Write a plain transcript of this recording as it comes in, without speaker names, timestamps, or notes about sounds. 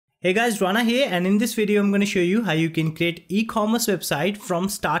Hey guys, Rana here, and in this video I'm going to show you how you can create e-commerce website from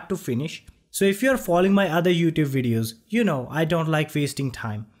start to finish. So if you're following my other YouTube videos, you know I don't like wasting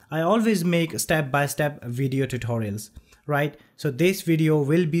time. I always make step-by-step video tutorials, right? So this video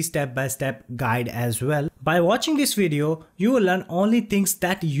will be step-by-step guide as well. By watching this video, you will learn only things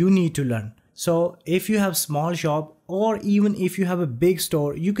that you need to learn. So if you have small shop or even if you have a big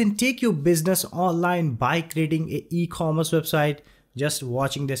store, you can take your business online by creating an e-commerce website just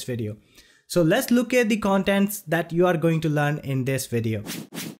watching this video. So let's look at the contents that you are going to learn in this video.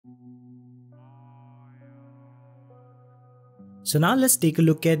 So now let's take a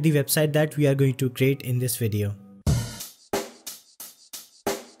look at the website that we are going to create in this video.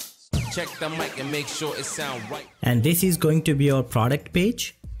 Check the mic and make sure it sounds right. And this is going to be your product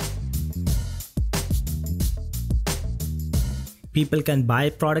page. People can buy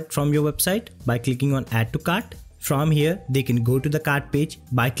a product from your website by clicking on add to cart. From here, they can go to the cart page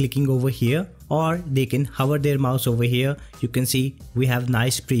by clicking over here, or they can hover their mouse over here. You can see we have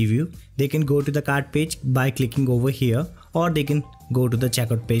nice preview. They can go to the cart page by clicking over here, or they can go to the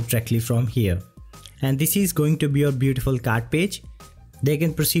checkout page directly from here. And this is going to be your beautiful cart page. They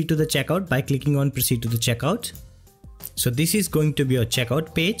can proceed to the checkout by clicking on proceed to the checkout. So this is going to be your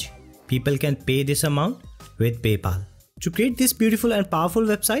checkout page. People can pay this amount with PayPal. To create this beautiful and powerful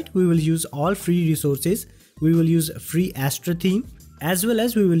website, we will use all free resources. We will use free Astra theme, as well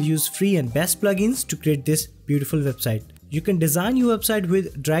as we will use free and best plugins to create this beautiful website. You can design your website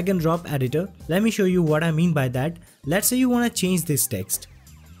with drag and drop editor. Let me show you what I mean by that. Let's say you want to change this text.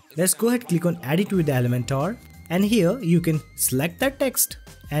 Let's go ahead, click on edit with Elementor, and here you can select that text,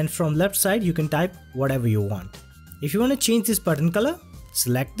 and from left side you can type whatever you want. If you want to change this button color,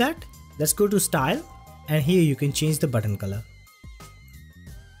 select that. Let's go to style, and here you can change the button color.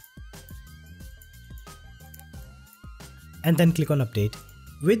 And then click on update.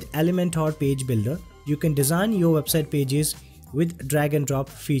 With Elementor page builder, you can design your website pages with drag and drop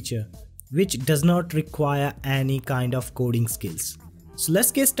feature, which does not require any kind of coding skills. So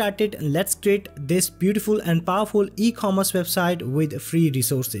let's get started and let's create this beautiful and powerful e-commerce website with free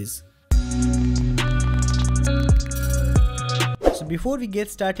resources. So before we get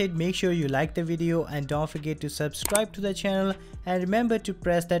started, make sure you like the video and don't forget to subscribe to the channel, and remember to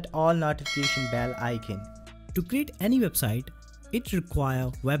press that all notification bell icon. To create any website, it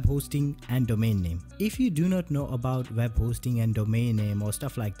requires web hosting and domain name. If you do not know about web hosting and domain name or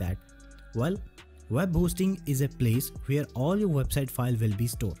stuff like that, well, web hosting is a place where all your website file will be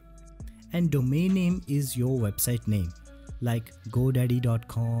stored. And domain name is your website name, like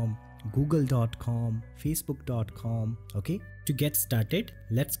GoDaddy.com, Google.com, Facebook.com, okay? To get started,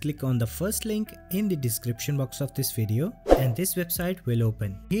 let's click on the first link in the description box of this video, and this website will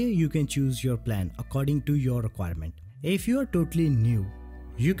open. Here you can choose your plan according to your requirement. If you are totally new,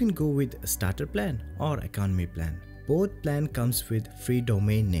 you can go with starter plan or economy plan. Both plan comes with free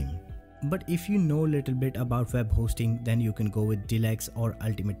domain name. But if you know a little bit about web hosting, then you can go with deluxe or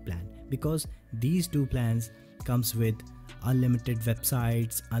ultimate plan, because these two plans comes with unlimited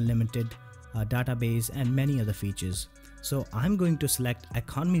websites, unlimited database, and many other features. So I'm going to select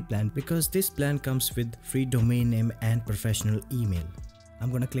economy plan because this plan comes with free domain name and professional email. I'm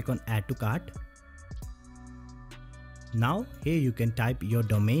going to click on add to cart. Now here you can type your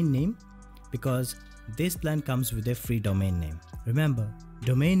domain name because this plan comes with a free domain name. Remember,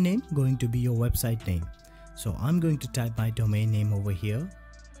 domain name going to be your website name. So I'm going to type my domain name over here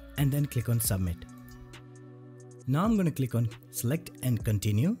and then click on submit. Now I'm going to click on select and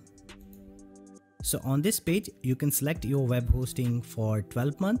continue. So on this page, you can select your web hosting for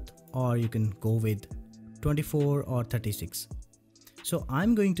 12 months, or you can go with 24 or 36. So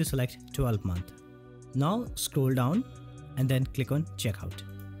I'm going to select 12 months. Now scroll down and then click on checkout.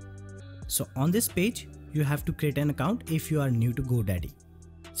 So on this page, you have to create an account if you are new to GoDaddy.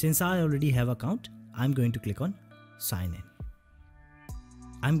 Since I already have an account, I'm going to click on sign in.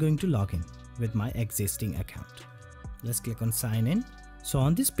 I'm going to log in with my existing account. Let's click on sign in. So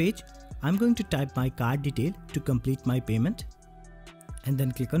on this page, I'm going to type my card detail to complete my payment and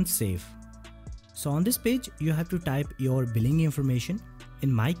then click on save. So on this page, you have to type your billing information.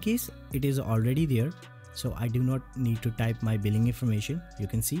 In my case, it is already there, so I do not need to type my billing information. You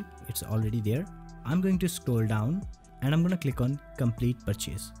can see it's already there. I'm going to scroll down and I'm going to click on complete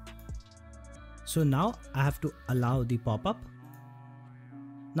purchase. So now I have to allow the pop-up.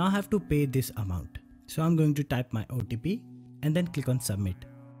 Now I have to pay this amount. So I'm going to type my OTP and then click on submit.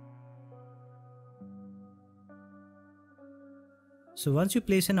 So once you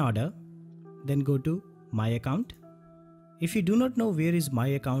place an order, then go to my account. If you do not know where is my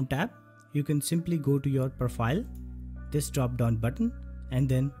account tab, you can simply go to your profile, this drop down button, and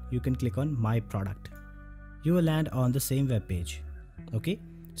then you can click on My Product. You will land on the same web page. Okay,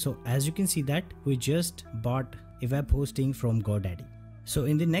 so as you can see that we just bought a web hosting from GoDaddy. So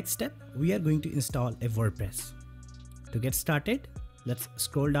in the next step, we are going to install a WordPress. To get started, let's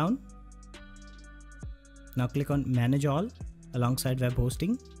scroll down. Now click on Manage All alongside web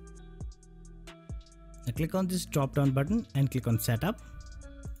hosting. Now click on this drop down button and click on Setup.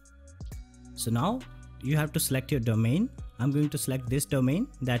 So now you have to select your domain. I'm going to select this domain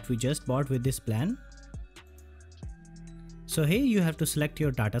that we just bought with this plan. So here you have to select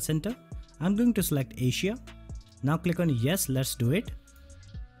your data center. I'm going to select Asia. Now click on Yes, let's do it.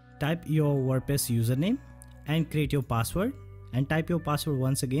 Type your WordPress username and create your password, and type your password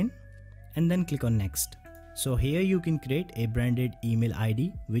once again and then click on Next. So here you can create a branded email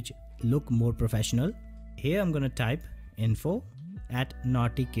ID which look more professional. Here I'm gonna type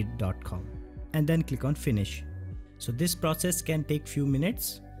info@𝗏𝗃𝗲.com and then click on Finish. So this process can take few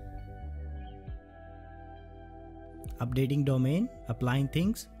minutes. Updating domain, applying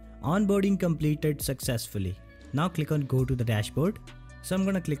things, onboarding completed successfully. Now click on Go to the dashboard. So I'm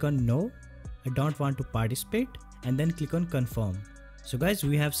gonna click on No, I don't want to participate, and then click on Confirm. So guys,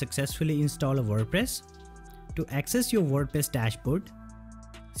 we have successfully installed a WordPress. To access your WordPress dashboard,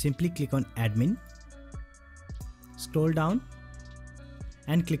 simply click on Admin, scroll down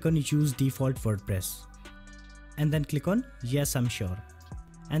and click on Use Default WordPress, and then click on Yes, I'm sure,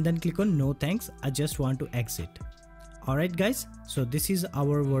 and then click on No thanks, I just want to exit. Alright guys, so this is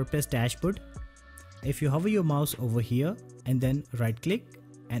our WordPress dashboard. If you hover your mouse over here and then right click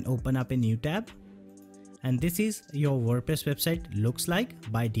and open up a new tab, and this is your WordPress website looks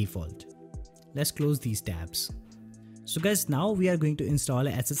like by default. Let's close these tabs. So guys, now we are going to install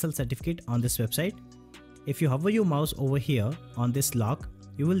a SSL certificate on this website. If you hover your mouse over here on this lock,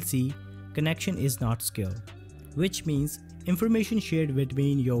 you will see connection is not secure, which means information shared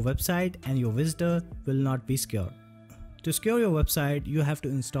between your website and your visitor will not be secure. To secure your website, you have to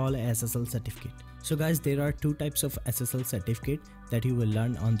install a SSL certificate. So guys, there are two types of SSL certificate that you will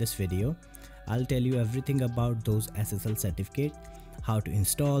learn on this video. I'll tell you everything about those SSL certificate, how to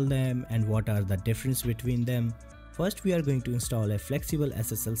install them and what are the difference between them. First, we are going to install a flexible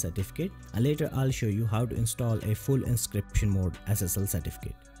SSL certificate, and later I'll show you how to install a full inscription mode SSL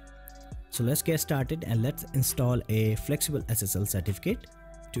certificate. So let's get started and let's install a flexible SSL certificate.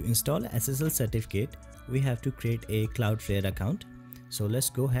 To install a SSL certificate, we have to create a Cloudflare account. So let's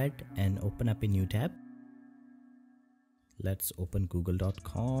go ahead and open up a new tab. Let's open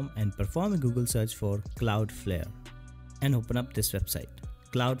google.com and perform a Google search for Cloudflare and open up this website,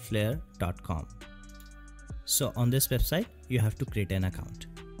 cloudflare.com. So on this website, you have to create an account.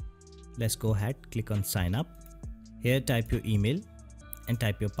 Let's go ahead, click on sign up. Here type your email and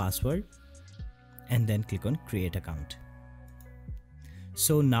type your password and then click on create account.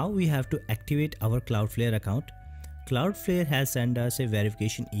 So now we have to activate our Cloudflare account. Cloudflare has sent us a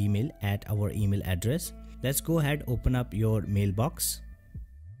verification email at our email address. Let's go ahead, open up your mailbox.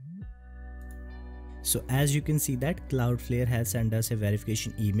 So as you can see that Cloudflare has sent us a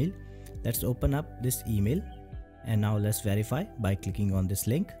verification email. Let's open up this email and now let's verify by clicking on this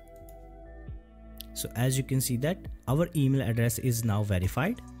link. So as you can see that our email address is now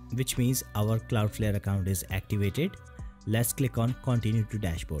verified, which means our Cloudflare account is activated. Let's click on Continue to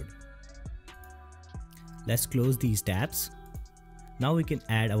Dashboard. Let's close these tabs. Now we can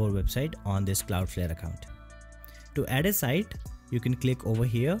add our website on this Cloudflare account. To add a site, you can click over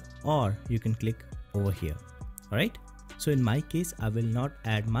here or you can click over here. Alright, so in my case, I will not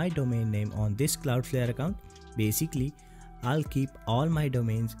add my domain name on this Cloudflare account. Basically, I'll keep all my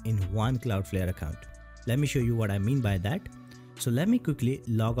domains in one Cloudflare account. Let me show you what I mean by that. So let me quickly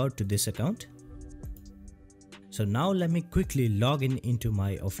log out to this account. So now let me quickly log in into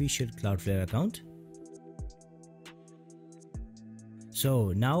my official Cloudflare account.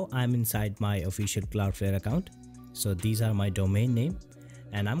 So now I'm inside my official Cloudflare account. So these are my domain name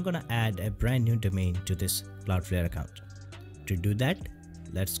and I'm gonna add a brand new domain to this Cloudflare account. To do that,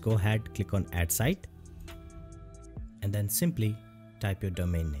 let's go ahead, click on add site and then simply type your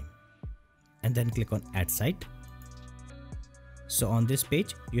domain name and then click on add site. So on this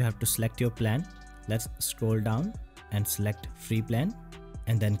page, you have to select your plan. Let's scroll down and select free plan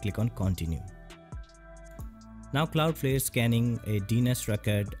and then click on continue. Now Cloudflare is scanning a DNS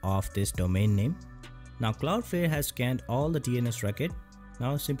record of this domain name. Now Cloudflare has scanned all the DNS record.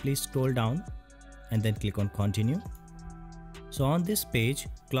 Now simply scroll down and then click on continue. So on this page,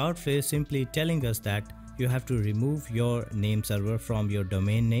 Cloudflare is simply telling us that you have to remove your name server from your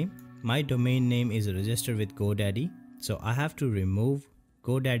domain name. My domain name is registered with GoDaddy. So I have to remove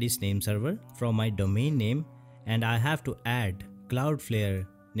GoDaddy's name server from my domain name and I have to add Cloudflare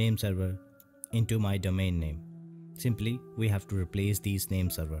name server into my domain name. Simply, we have to replace these name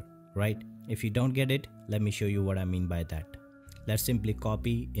server, right? If you don't get it, let me show you what I mean by that. Let's simply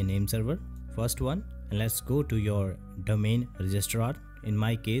copy a name server, first one, and let's go to your domain registrar. In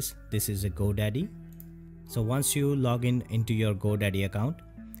my case, this is a GoDaddy. So once you log in into your GoDaddy account,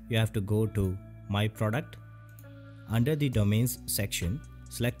 you have to go to My Product. Under the Domains section,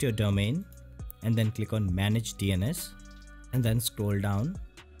 select your domain and then click on Manage DNS and then scroll down.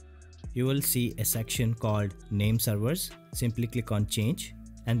 You will see a section called Name Servers. Simply click on Change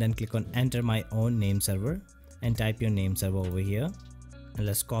and then click on Enter My Own Name Server and type your name server over here. And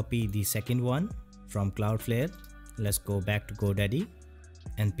let's copy the second one from Cloudflare. Let's go back to GoDaddy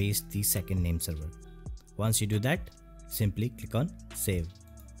and paste the second name server. Once you do that, simply click on Save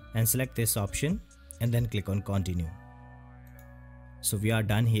and select this option and then click on Continue. So we are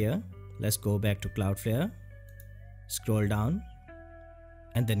done here. Let's go back to Cloudflare, scroll down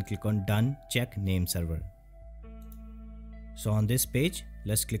and then click on Done Check Name Server. So on this page,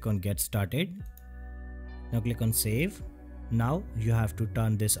 let's click on Get Started. Now click on Save. Now you have to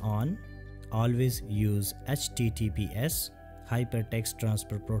turn this on. Always use HTTPS Hypertext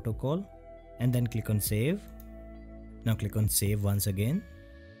Transfer Protocol and then click on Save. Now click on Save once again.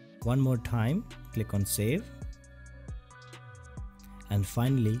 One more time, click on Save. And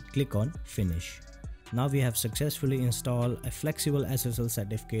finally click on Finish. Now we have successfully installed a flexible SSL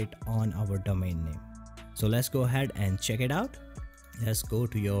certificate on our domain name. So let's go ahead and check it out. Let's go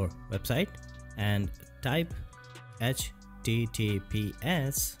to your website and type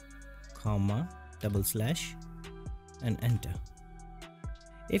https:// and enter.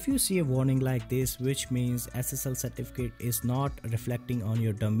 If you see a warning like this, which means SSL certificate is not reflecting on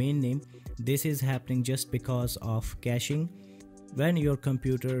your domain name, this is happening just because of caching. When your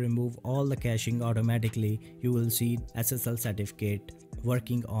computer remove all the caching, automatically you will see SSL certificate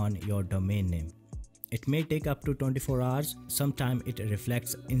working on your domain name. It may take up to 24 hours. Sometimes it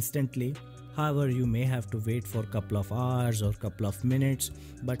reflects instantly. However, you may have to wait for a couple of hours or couple of minutes,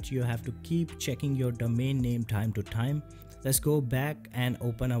 but you have to keep checking your domain name time to time. Let's go back and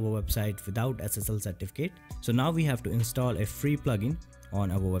open our website without SSL certificate. So now we have to install a free plugin on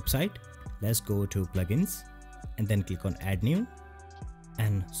our website. Let's go to Plugins and then click on Add New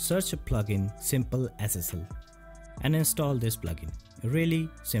and search a plugin Simple SSL and install this plugin. Really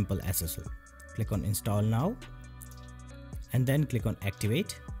simple SSL. Click on Install Now and then click on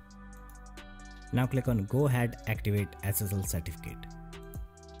Activate. Now click on Go Ahead Activate SSL Certificate.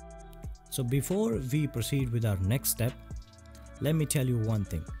 So before we proceed with our next step, let me tell you one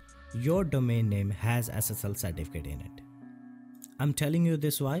thing. Your domain name has SSL certificate in it. I'm telling you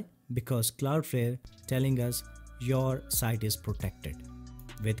this why? Because Cloudflare telling us your site is protected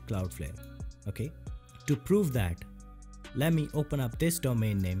with Cloudflare. Okay. To prove that, let me open up this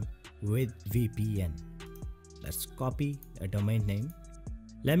domain name with VPN. Let's copy a domain name.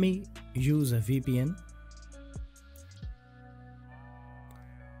 Let me use a VPN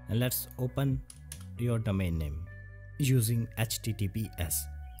and let's open your domain name using HTTPS.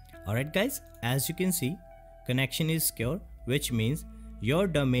 Alright guys, as you can see, connection is secure, which means your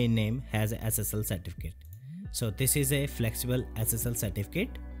domain name has a SSL certificate. So this is a flexible SSL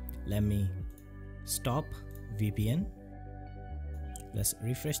certificate. Let me stop VPN. Let's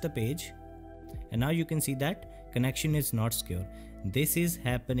refresh the page and now you can see that connection is not secure. This is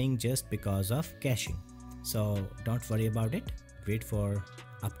happening just because of caching. So don't worry about it. Wait for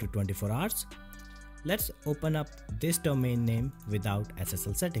up to 24 hours. Let's open up this domain name without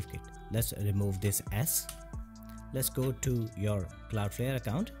SSL certificate. Let's remove this S. Let's go to your Cloudflare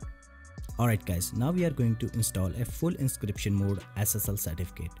account. Alright guys, now we are going to install a full inscription mode SSL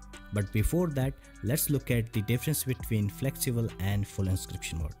certificate. But before that, let's look at the difference between flexible and full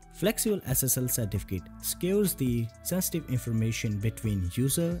inscription mode. Flexible SSL certificate secures the sensitive information between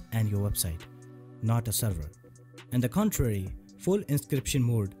user and your website, not a server. On the contrary, full inscription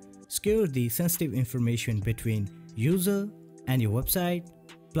mode secures the sensitive information between user and your website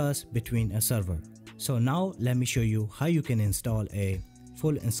plus between a server. So now let me show you how you can install a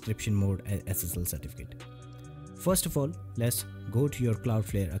full inscription mode SSL certificate. First of all, let's go to your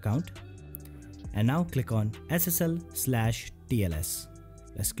Cloudflare account and now click on SSL/TLS.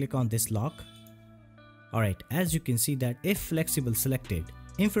 Let's click on this lock. Alright, as you can see that if flexible selected,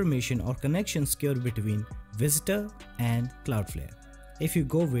 information or connection secured between visitor and Cloudflare. If you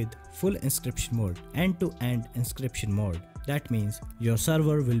go with full inscription mode, end-to-end inscription mode, that means your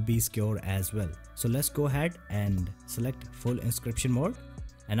server will be secure as well. So let's go ahead and select full inscription mode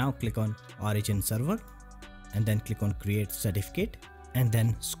and now click on Origin Server and then click on Create Certificate and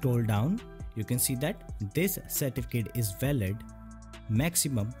then scroll down. You can see that this certificate is valid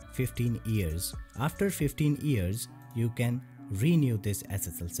maximum 15 years. After 15 years, you can renew this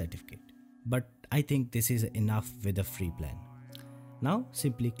SSL certificate. But I think this is enough with a free plan. Now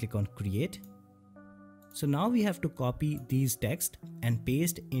simply click on create. So now we have to copy these text and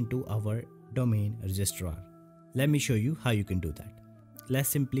paste into our domain registrar. Let me show you how you can do that. Let's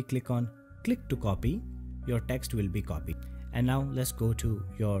simply click to copy. Your text will be copied. And now let's go to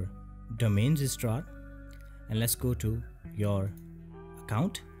your domain registrar and let's go to your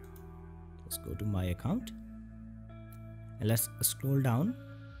account. Let's go to my account and let's scroll down.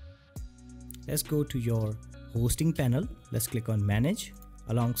 Let's go to your hosting panel. Let's click on manage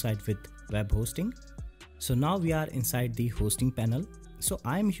alongside with web hosting. So now we are inside the hosting panel. So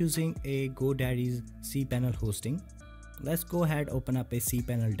I'm using a GoDaddy's cPanel hosting. Let's go ahead, open up a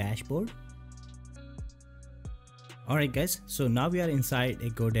cPanel dashboard. Alright guys, so now we are inside a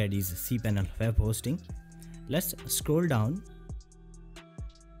GoDaddy's cPanel web hosting. Let's scroll down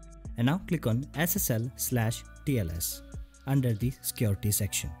and now click on SSL/TLS under the security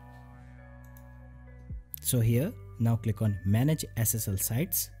section. So here, now click on manage SSL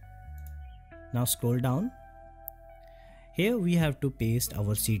sites. Now scroll down. Here we have to paste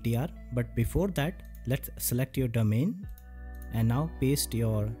our CTR, but before that, let's select your domain and now paste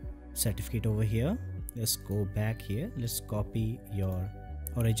your certificate over here. Let's go back here. Let's copy your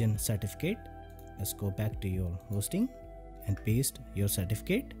origin certificate. Let's go back to your hosting and paste your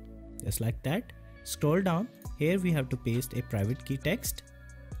certificate just like that. Scroll down. Here we have to paste a private key text.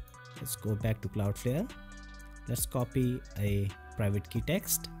 Let's go back to Cloudflare. Let's copy a private key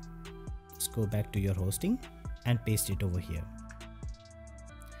text. Let's go back to your hosting and paste it over here.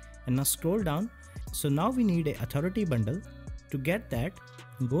 And now scroll down. So now we need an authority bundle. To get that,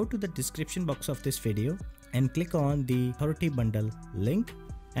 go to the description box of this video and click on the authority bundle link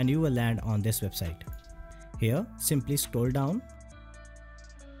and you will land on this website. Here, simply scroll down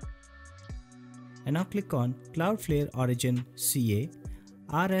and now click on Cloudflare Origin CA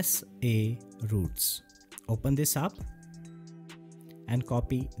RSA roots. Open this up and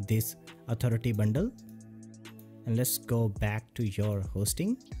copy this authority bundle and let's go back to your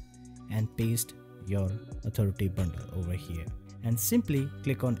hosting and paste your authority bundle over here and simply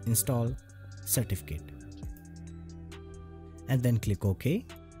click on install certificate and then click OK.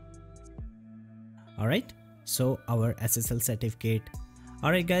 Alright, so our SSL certificate.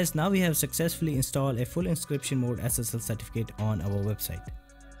 Alright guys, now we have successfully installed a full encryption mode SSL certificate on our website.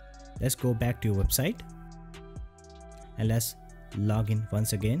 Let's go back to your website and let's log in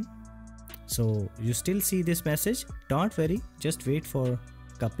once again. So you still see this message. Don't worry, just wait for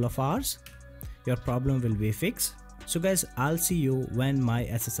a couple of hours. Your problem will be fixed. So guys, I'll see you when my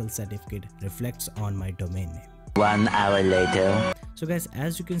SSL certificate reflects on my domain name. 1 hour later. So guys,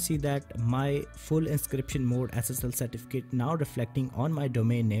 as you can see that my full encryption mode SSL certificate now reflecting on my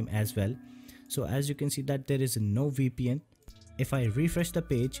domain name as well. So as you can see that there is no VPN. If I refresh the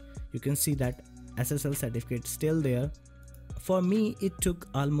page, you can see that SSL certificate still there. For me, it took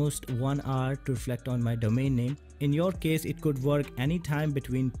almost 1 hour to reflect on my domain name. In your case, it could work anytime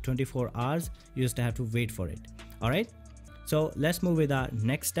between 24 hours. You just have to wait for it. Alright, so let's move with our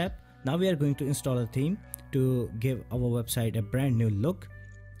next step. Now we are going to install a theme to give our website a brand new look.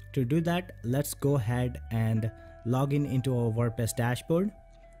 To do that, let's go ahead and log in into our WordPress dashboard.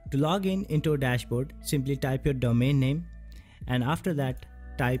 To log in into a dashboard, simply type your domain name and after that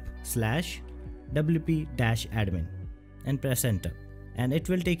type /wp-admin and press enter and it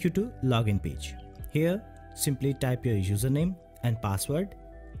will take you to login page. Here simply type your username and password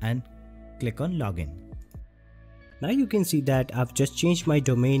and click on login. Now you can see that I've just changed my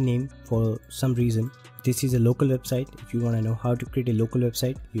domain name for some reason. This is a local website. If you want to know how to create a local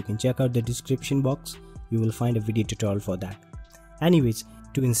website, you can check out the description box. You will find a video tutorial for that. Anyways,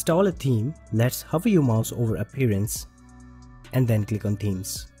 to install a theme, let's hover your mouse over appearance and then click on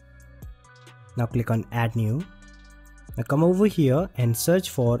themes. Now click on add new. Now come over here and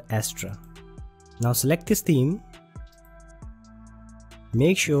search for Astra. Now select this theme.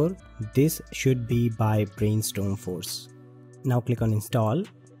 Make sure this should be by Brainstorm Force. Now click on install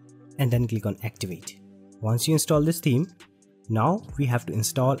and then click on activate. Once you install this theme, now we have to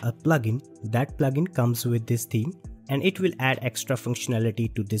install a plugin. That plugin comes with this theme and it will add extra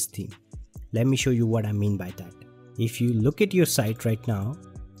functionality to this theme. Let me show you what I mean by that. If you look at your site right now,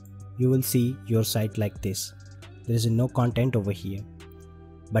 you will see your site like this. There is no content over here.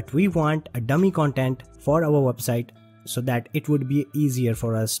 But we want a dummy content for our website so that it would be easier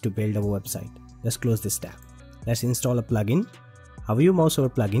for us to build our website. Let's close this tab. Let's install a plugin. Hover your mouse over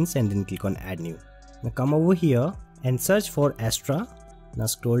plugins and then click on add new. Now come over here and search for Astra. Now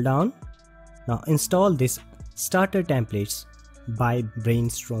scroll down. Now install this starter templates by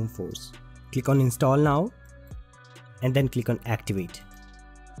Brainstorm Force. Click on install now and then click on activate.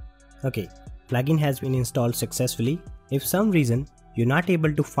 Okay, plugin has been installed successfully. If some reason you're not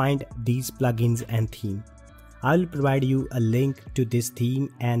able to find these plugins and theme, I will provide you a link to this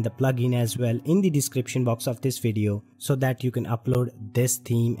theme and the plugin as well in the description box of this video so that you can upload this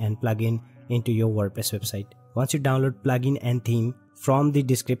theme and plugin into your WordPress website. Once you download plugin and theme from the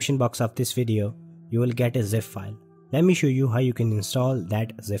description box of this video, you will get a zip file. Let me show you how you can install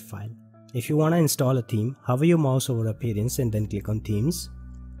that zip file. If you want to install a theme, hover your mouse over appearance and then click on themes.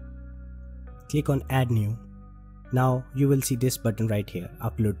 Click on add new. Now you will see this button right here,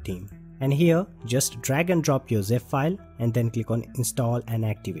 upload theme. And here just drag and drop your zip file and then click on install and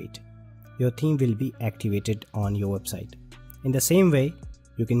activate. Your theme will be activated on your website. In the same way,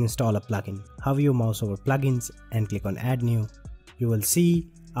 you can install a plugin. Hover your mouse over plugins and click on add new. You will see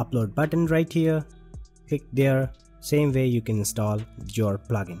upload button right here. Click there. Same way you can install your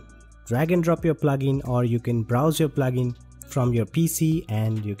plugin. Drag and drop your plugin, or you can browse your plugin from your PC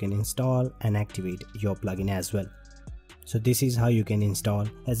and you can install and activate your plugin as well. So this is how you can install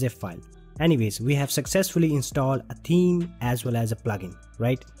a zip file. Anyways, we have successfully installed a theme as well as a plugin,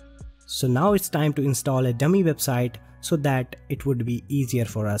 right? So now it's time to install a dummy website so that it would be easier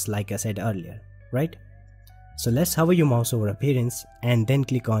for us, like I said earlier, right? So let's hover your mouse over appearance and then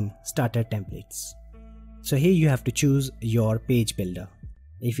click on starter templates. So here you have to choose your page builder.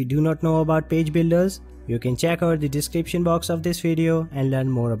 If you do not know about page builders, you can check out the description box of this video and learn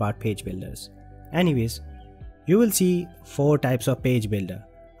more about page builders. Anyways, you will see 4 types of page builder.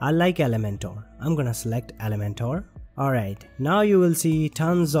 I like Elementor. I'm gonna select Elementor. Alright, now you will see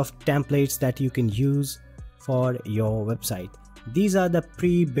tons of templates that you can use for your website. These are the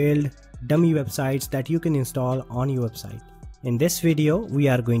pre-built dummy websites that you can install on your website. In this video, we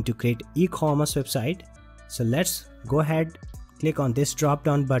are going to create e-commerce website. So let's go ahead, click on this drop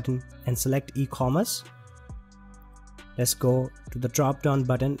down button and select e-commerce. Let's go to the drop down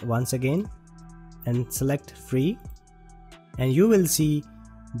button once again and select free, and you will see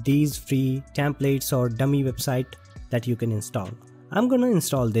these free templates or dummy website that you can install. I'm gonna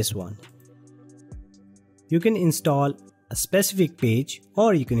install this one. You can install a specific page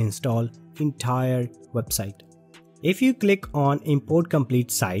or you can install entire website. If you click on import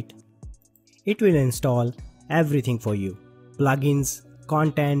complete site, it will install everything for you. Plugins,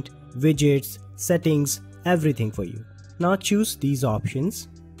 content, widgets, settings, everything for you. Now choose these options.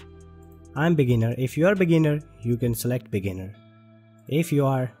 I'm beginner. If you are beginner, you can select beginner. If you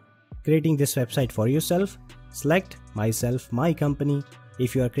are creating this website for yourself, select myself, my company.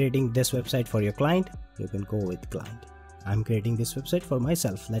 If you are creating this website for your client, you can go with client. I'm creating this website for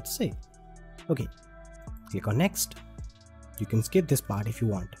myself, let's say. Okay, click on next. You can skip this part if you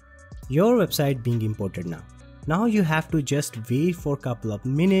want. Your website being imported now. Now you have to just wait for a couple of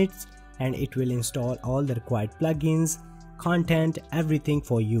minutes and it will install all the required plugins, content, everything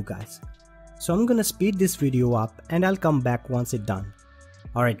for you guys. So I'm gonna speed this video up and I'll come back once it's done.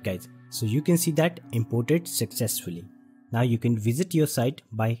 Alright guys, so you can see that imported successfully. Now you can visit your site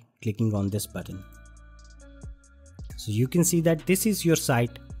by clicking on this button. So you can see that this is your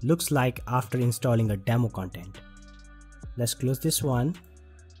site looks like after installing a demo content. Let's close this one.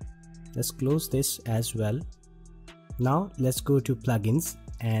 Let's close this as well. Now let's go to plugins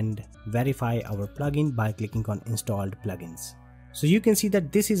and verify our plugin by clicking on installed plugins. So you can see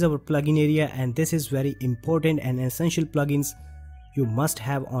that this is our plugin area and this is very important and essential plugins you must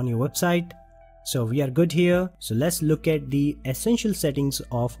have on your website. So we are good here. So let's look at the essential settings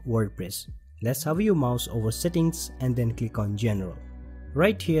of WordPress. Let's hover your mouse over settings and then click on general.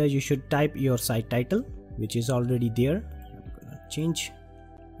 Right here you should type your site title, which is already there. I'm gonna change.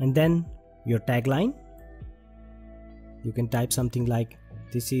 And then your tagline. You can type something like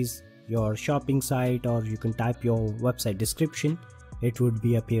this is your shopping site, or you can type your website description. It would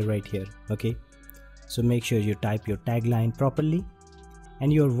be appear right here. Okay, so make sure you type your tagline properly,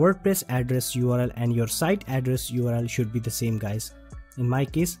 and your WordPress address URL and your site address URL should be the same, guys. In my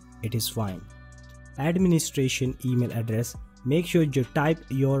case it is fine. Administration email address, make sure you type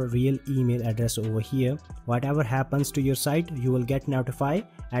your real email address over here. Whatever happens to your site, you will get notified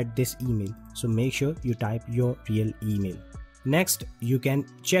at this email, so make sure you type your real email. Next, you can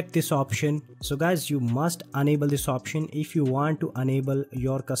check this option. So guys, you must enable this option if you want to enable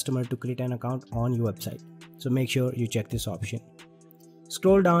your customer to create an account on your website. So make sure you check this option.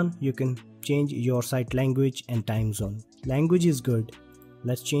 Scroll down, you can change your site language and time zone. Language is good.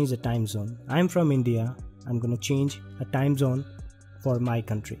 Let's change the time zone. I'm from India. I'm gonna change a time zone for my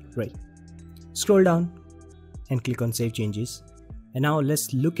country, right? Scroll down and click on save changes. And now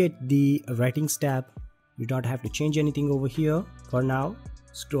let's look at the writings tab. You don't have to change anything over here for now.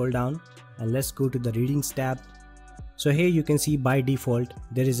 Scroll down and let's go to the readings tab. So here you can see by default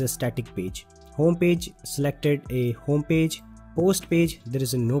there is a static page. Home page selected a home page. Post page, there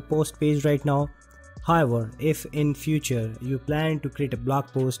is a no post page right now. However, if in future you plan to create a blog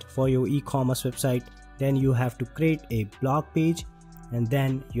post for your e-commerce website, then you have to create a blog page and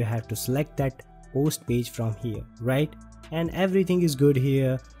then you have to select that post page from here, right? And everything is good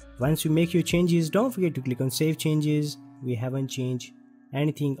here. Once you make your changes, don't forget to click on save changes. We haven't changed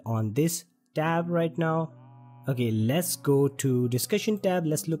anything on this tab right now. Okay, let's go to discussion tab.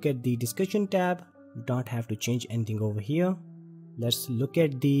 Let's look at the discussion tab. You don't have to change anything over here. Let's look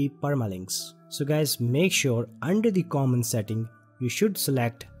at the permalinks. So guys, make sure under the common setting you should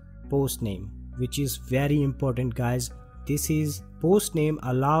select post name, which is very important guys. This is post name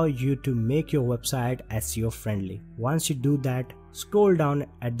allow you to make your website SEO friendly. Once you do that, scroll down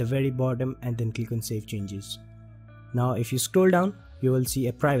at the very bottom and then click on save changes. Now if you scroll down, you will see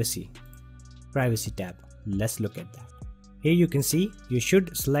a privacy tab. Let's look at that. Here you can see you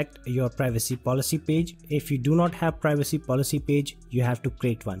should select your privacy policy page. If you do not have privacy policy page, you have to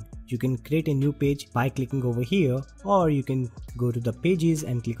create one. You can create a new page by clicking over here, or you can go to the pages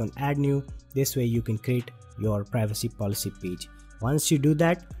and click on add new. This way you can create your privacy policy page. Once you do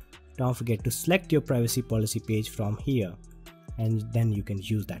that, don't forget to select your privacy policy page from here and then you can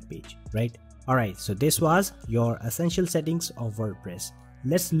use that page, right? Alright, so this was your essential settings of WordPress.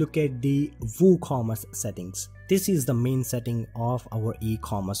 Let's look at the WooCommerce settings. This is the main setting of our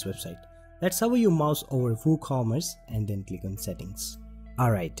e-commerce website. Let's hover your mouse over WooCommerce and then click on settings.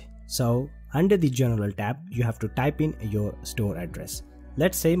 Alright, so under the general tab, you have to type in your store address.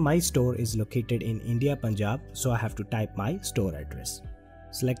 Let's say my store is located in India, Punjab, so I have to type my store address.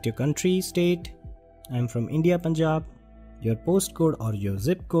 Select your country, state. I'm from India, Punjab. Your postcode or your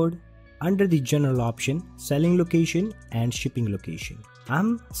zip code. Under the general option, selling location and shipping location.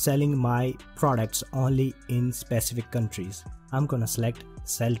 I'm selling my products only in specific countries. I'm gonna select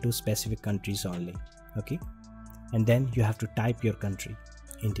sell to specific countries only. Okay, and then you have to type your country,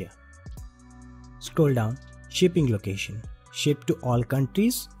 India. Scroll down, shipping location. Ship to all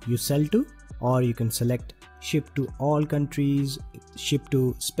countries you sell to, or you can select ship to all countries, ship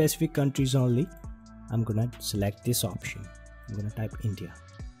to specific countries only. I'm gonna select this option. I'm gonna type India.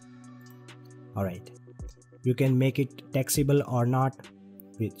 Alright, you can make it taxable or not,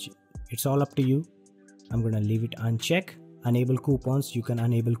 which it's all up to you. I'm gonna leave it unchecked. Enable coupons, you can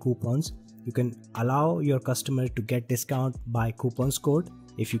enable coupons. You can allow your customer to get discount by coupons code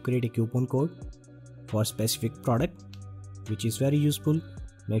if you create a coupon code for specific product, which is very useful.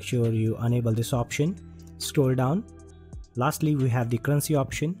 Make sure you enable this option. Scroll down. Lastly, we have the currency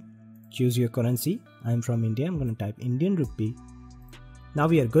option. Choose your currency. I'm from India. I'm going to type Indian rupee. Now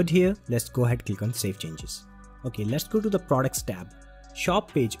we are good here. Let's go ahead, click on save changes. Okay, let's go to the products tab.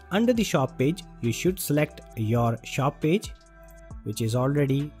 Shop page. Under the shop page, you should select your shop page, which is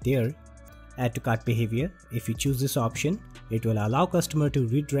already there. Add to cart behavior. If you choose this option, it will allow customer to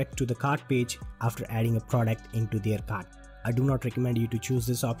redirect to the cart page after adding a product into their cart. I do not recommend you to choose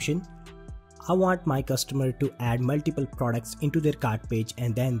this option. I want my customer to add multiple products into their cart page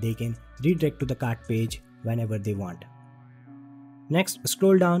and then they can redirect to the cart page whenever they want. Next,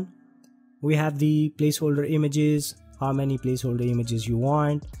 scroll down. We have the placeholder images, how many placeholder images you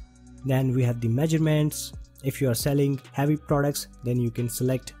want. Then we have the measurements. If you are selling heavy products, then you can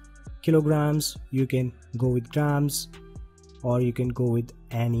select kilograms, you can go with grams, or you can go with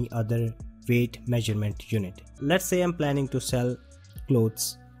any other weight measurement unit. Let's say I'm planning to sell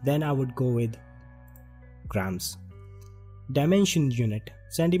clothes, then I would go with grams. Dimension unit,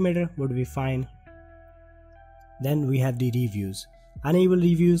 centimeter would be fine. Then we have the reviews. Enable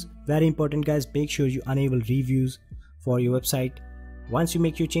reviews, very important guys, make sure you enable reviews for your website. Once you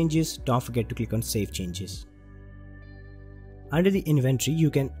make your changes, don't forget to click on save changes. Under the inventory, you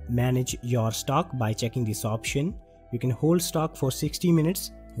can manage your stock by checking this option. You can hold stock for 60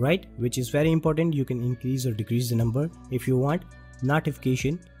 minutes, right? Which is very important. You can increase or decrease the number if you want.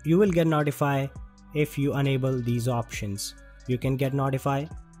 Notification, you will get notified if you enable these options. You can get notified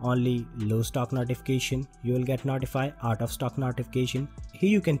only low stock notification. You will get notified out of stock notification. Here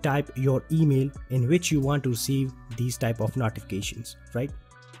you can type your email in which you want to receive these type of notifications, right?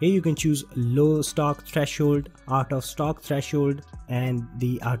 Here you can choose low stock threshold, out of stock threshold, and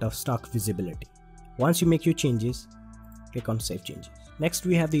the out of stock visibility. Once you make your changes, click on save changes. Next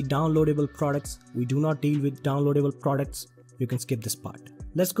we have the downloadable products. We do not deal with downloadable products. You can skip this part.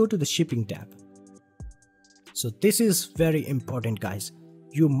 Let's go to the shipping tab. So this is very important guys.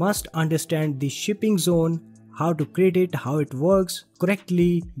 You must understand the shipping zone, how to create it, how it works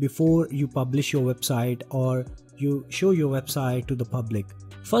correctly before you publish your website or you show your website to the public.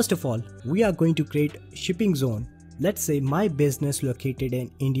 First of all, we are going to create shipping zone. Let's say my business located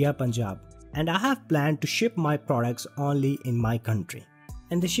in India, Punjab, and I have planned to ship my products only in my country.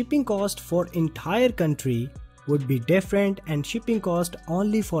 And the shipping cost for entire country would be different and shipping cost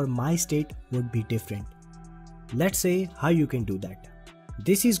only for my state would be different. Let's say how you can do that.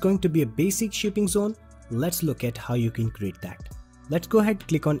 This is going to be a basic shipping zone. Let's look at how you can create that. Let's go ahead,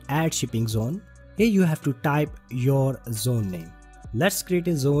 click on add shipping zone. Here you have to type your zone name. Let's create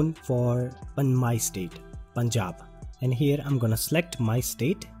a zone for my state, Punjab. And here I'm gonna select my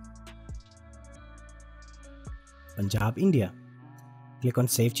state, Punjab, India. Click on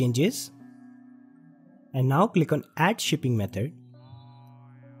save changes. And now click on add shipping method.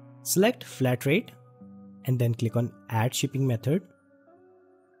 Select flat rate and then click on add shipping method.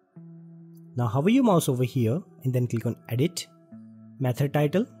 Now hover your mouse over here and then click on edit. Method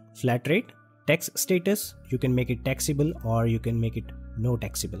title, flat rate, text status, you can make it taxable or you can make it no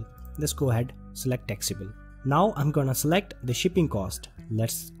taxable. Let's go ahead, select taxable. Now I'm gonna select the shipping cost.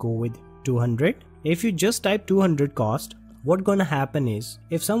 Let's go with 200. If you just type 200 cost, what gonna happen is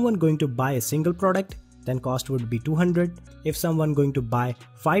if someone going to buy a single product, then cost would be 200. If someone going to buy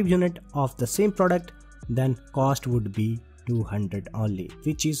 5 units of the same product, then cost would be 200 only,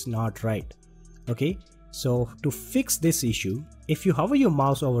 which is not right. Okay, so to fix this issue, if you hover your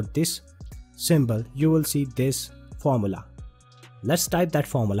mouse over this symbol, you will see this formula. Let's type that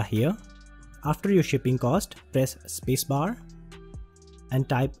formula here. After your shipping cost, press spacebar and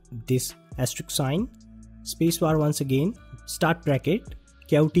type this asterisk sign, spacebar once again, start bracket,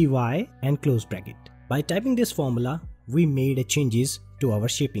 𝗀𝗲𝗃𝗃 and close bracket. By typing this formula, we made a changes to our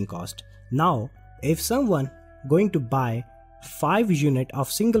shipping cost. Now, if someone going to buy 5 units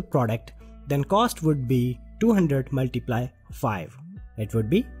of single product, then cost would be 200 multiply 5. It would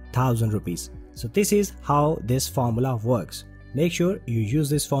be 1000 rupees. So this is how this formula works. Make sure you use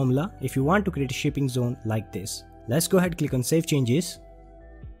this formula if you want to create a shipping zone like this. Let's go ahead, click on save changes.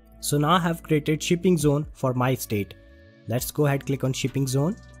 So now I have created shipping zone for my state. Let's go ahead, click on shipping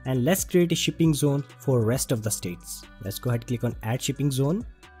zone and let's create a shipping zone for rest of the states. Let's go ahead, click on add shipping zone,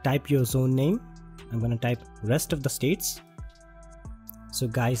 type your zone name. I'm gonna type rest of the states. So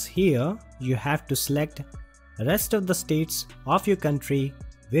guys, here you have to select rest of the states of your country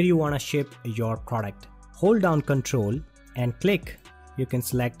where you wanna ship your product. Hold down Control and click. You can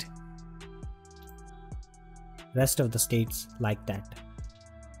select rest of the states like that.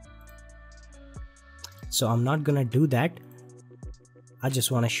 So I'm not gonna do that. I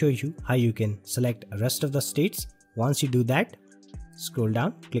just want to show you how you can select rest of the states. Once you do that, scroll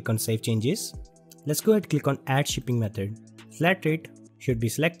down, click on save changes. Let's go ahead, click on add shipping method. Flat rate should be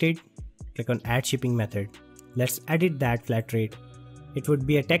selected. Click on add shipping method. Let's edit that flat rate. It would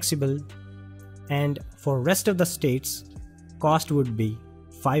be a taxable, and for rest of the states, cost would be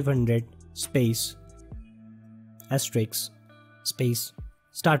 500 space asterisk space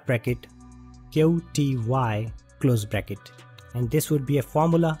start bracket 𝗀𝗲𝗃𝗃 close bracket. And this would be a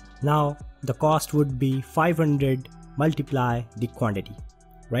formula. Now the cost would be 500 multiply the quantity,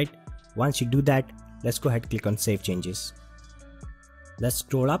 right? Once you do that, let's go ahead, click on save changes. Let's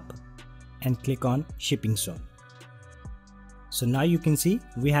scroll up and click on shipping zone. So now you can see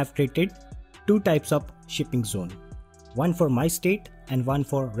we have created 2 types of shipping zone, one for my state and one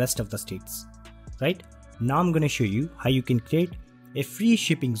for rest of the states, right? Now I'm going to show you how you can create a free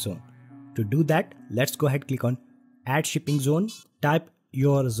shipping zone. To do that, let's go ahead, click on add shipping zone, type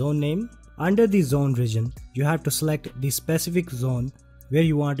your zone name. Under the zone region, you have to select the specific zone where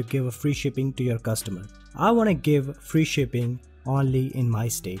you want to give a free shipping to your customer. I want to give free shipping only in my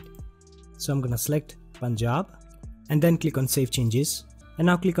state. So I'm going to select Punjab and then click on save changes, and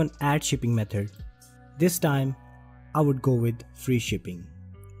now click on add shipping method. This time I would go with free shipping.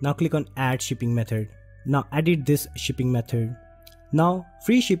 Now click on add shipping method. Now edit this shipping method. Now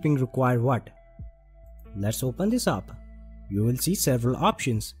free shipping require what? Let's open this up. You will see several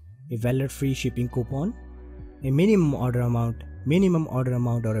options: a valid free shipping coupon, a minimum order amount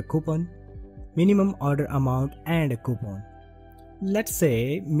or a coupon, minimum order amount and a coupon. Let's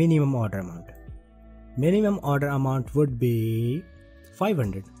say minimum order amount. Minimum order amount would be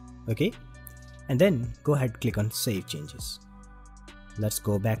 500. Okay, and then go ahead, click on save changes. Let's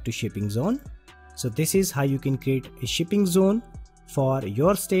go back to shipping zone. So this is how you can create a shipping zone for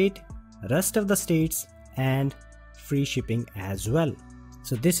your state, rest of the states, and free shipping as well.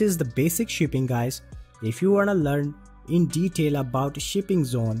 So this is the basic shipping, guys. If you want to learn in detail about shipping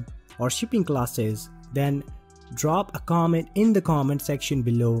zone or shipping classes, then drop a comment in the comment section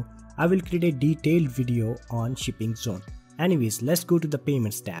below I will create a detailed video on shipping zone. Anyways, let's go to the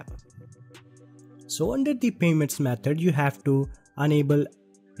payments tab. So under the payments method, you have to enable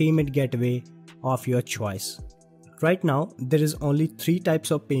payment gateway of your choice. Right now, there is only 3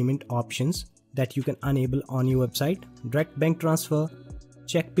 types of payment options that you can enable on your website: direct bank transfer,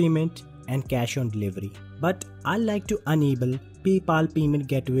 check payment, and cash on delivery. But I like to enable PayPal payment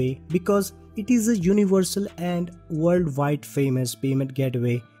gateway because it is a universal and worldwide famous payment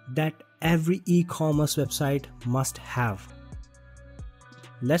gateway that every e-commerce website must have.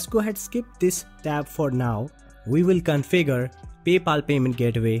 Let's go ahead and skip this tab for now. We will configure PayPal payment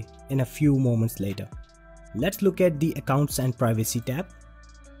gateway in a few moments later. Let's look at the accounts and privacy tab.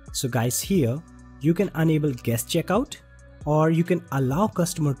 So guys, here you can enable guest checkout, or you can allow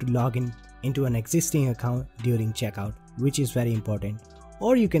customer to log in into an existing account during checkout, which is very important.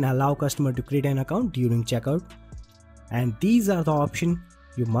 Or you can allow customer to create an account during checkout. And these are the options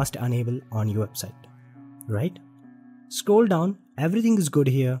you must enable on your website, right? Scroll down, everything is good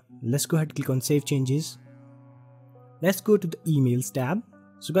here. Let's go ahead and click on save changes. Let's go to the emails tab.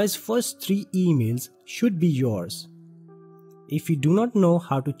 So guys, first 3 emails should be yours. If you do not know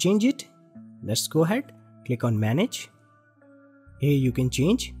how to change it, let's go ahead, click on manage. Here you can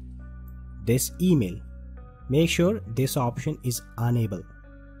change this email. Make sure this option is enabled.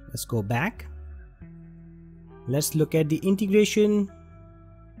 Let's go back. Let's look at the integration.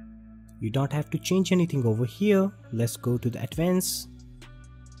 You don't have to change anything over here. Let's go to the advanced.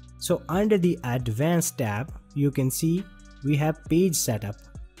 So under the advanced tab, you can see we have page setup.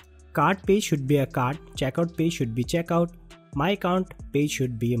 Cart page should be a cart, checkout page should be checkout, my account page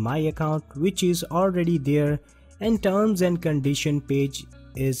should be my account, which is already there, and terms and condition page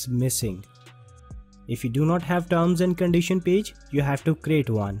is missing. If you do not have terms and condition page, you have to create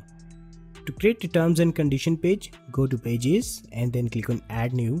one. To create the terms and condition page, go to pages and then click on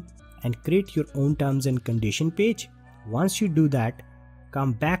add new and create your own terms and condition page. Once you do that,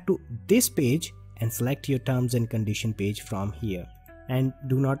 come back to this page and select your terms and condition page from here. And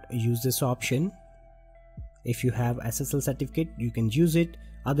do not use this option. If you have SSL certificate, you can use it.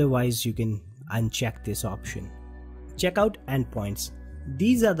 Otherwise, you can uncheck this option. Checkout endpoints.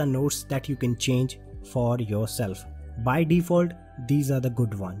 These are the nodes that you can change for yourself. By default, these are the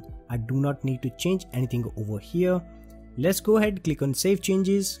good ones. I do not need to change anything over here. Let's go ahead, click on save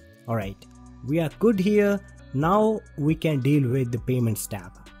changes. Alright, we are good here. Now we can deal with the payments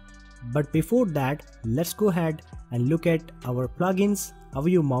tab. But before that, let's go ahead and look at our plugins. Hover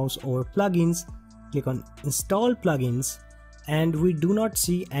your mouse over plugins, click on install plugins, and we do not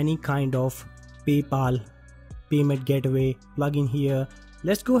see any kind of PayPal payment gateway plugin here.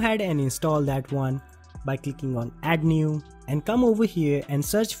 Let's go ahead and install that one by clicking on add new and come over here and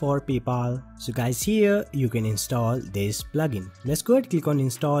search for PayPal. So guys, here you can install this plugin. Let's go ahead, click on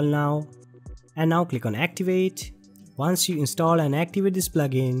install now, and now click on activate. Once you install and activate this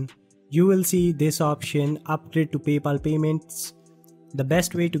plugin, you will see this option, upgrade to PayPal payments. The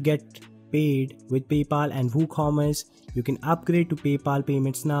best way to get paid with PayPal and WooCommerce, you can upgrade to PayPal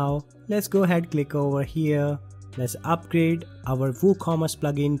payments now. Let's go ahead, click over here. Let's upgrade our WooCommerce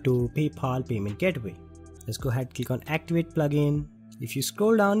plugin to PayPal payment gateway. Let's go ahead, click on activate plugin. If you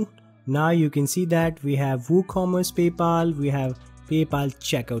scroll down, now you can see that we have WooCommerce PayPal, we have PayPal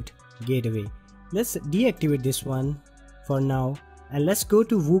checkout gateway. Let's deactivate this one for now. And let's go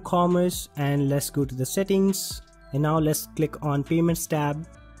to WooCommerce and let's go to the settings. And now let's click on payments tab.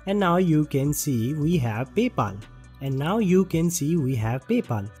 And now you can see we have PayPal.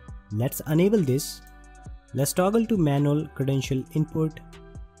 Let's enable this. Let's toggle to manual credential input.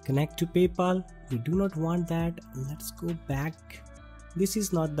 Connect to PayPal. We do not want that. Let's go back. This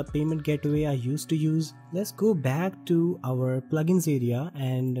is not the payment gateway I used to use. Let's go back to our plugins area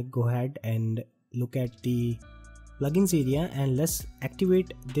and go ahead and look at the plugins area, and let's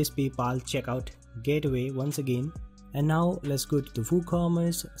activate this PayPal checkout gateway once again. And now let's go to the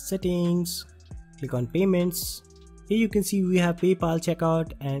WooCommerce settings, click on payments. Here you can see we have PayPal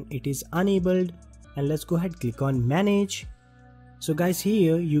checkout and it is enabled. And let's go ahead, click on manage. So guys,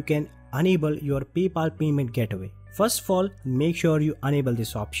 here you can enable your PayPal payment gateway. First of all, make sure you enable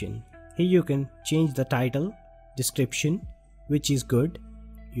this option. Here you can change the title, description, which is good.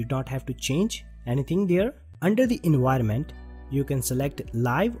 You don't have to change anything there. Under the environment, you can select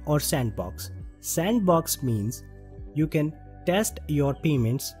live or sandbox. Sandbox means you can test your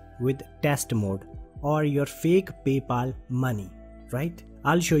payments with test mode or your fake PayPal money, right?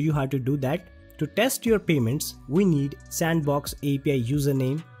 I'll show you how to do that. To test your payments, we need Sandbox API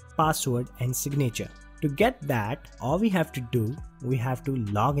username, password, and signature. To get that, all we have to do, we have to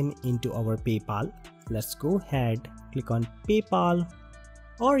log in into our PayPal. Let's go ahead, click on PayPal.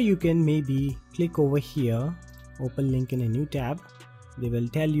 or you can maybe click over here, open link in a new tab. They will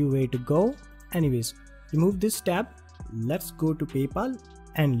tell you where to go. Anyways, remove this tab. Let's go to PayPal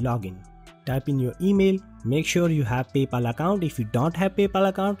and log in. Type in your email. Make sure you have PayPal account. If you don't have PayPal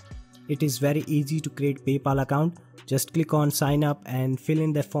account, it is very easy to create PayPal account. Just click on sign up and fill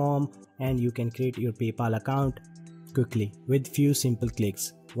in the form and you can create your PayPal account quickly with few simple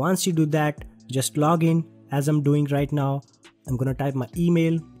clicks. Once you do that, just log in as I'm doing right now. I'm gonna type my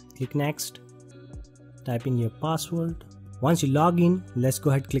email, click next, type in your password. Once you log in, let's go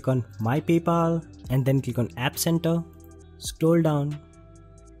ahead, click on my PayPal and then click on App Center. Scroll down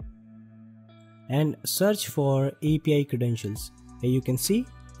and search for API credentials. Here you can see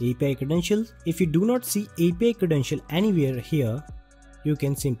API credentials. If you do not see API credential anywhere here, you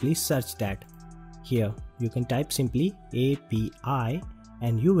can simply search that. Here you can type simply API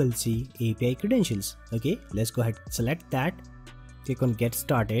and you will see API credentials. Okay, let's go ahead, select that, click on get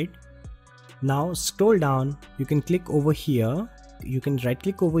started. Now scroll down, you can click over here, you can right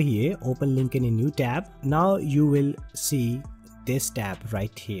click over here, open link in a new tab. Now you will see this tab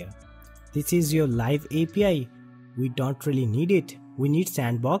right here. This is your live API. We don't really need it. We need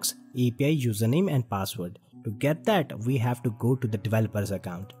sandbox API username and password. To get that, we have to go to the developer's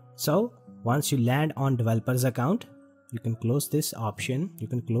account. So once you land on developer's account, you can close this option, you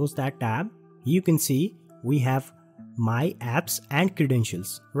can close that tab. You can see we have my apps and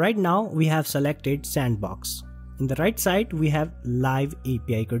credentials. Right now we have selected sandbox. In the right side we have live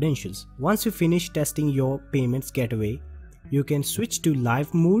API credentials. Once you finish testing your payments gateway, you can switch to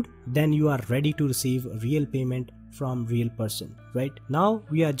live mode. Then you are ready to receive real payment from real person. Right now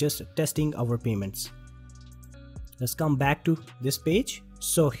we are just testing our payments. Let's come back to this page.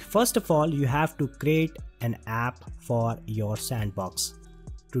 So first of all, you have to create an app for your sandbox.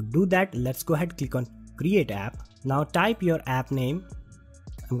 To do that, let's go ahead, click on create app. Now type your app name.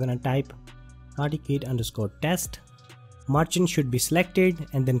 I'm gonna type _test. Merchant should be selected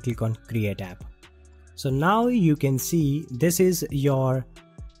and then click on create app. So now you can see this is your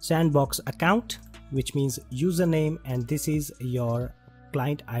sandbox account, which means username, and this is your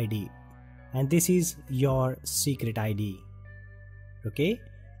client ID and this is your secret ID. Okay,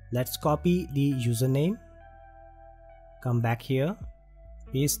 let's copy the username, come back here,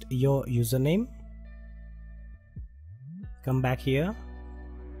 paste your username, come back here,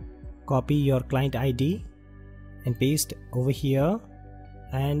 copy your client ID and paste over here,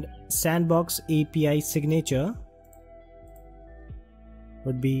 and sandbox API signature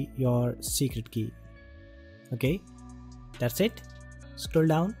would be your secret key. Okay, that's it. Scroll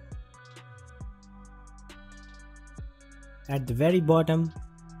down. At the very bottom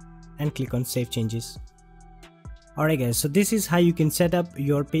and click on save changes. Alright guys, so this is how you can set up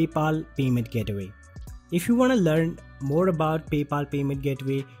your PayPal payment gateway. If you want to learn more about PayPal payment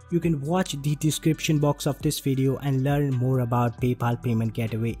gateway, you can watch the description box of this video and learn more about PayPal payment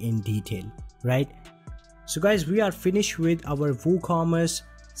gateway in detail, right? So guys, we are finished with our WooCommerce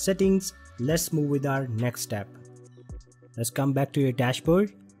settings. Let's move with our next step. Let's come back to your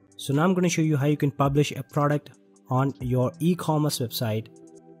dashboard. So now I'm going to show you how you can publish a product on your e-commerce website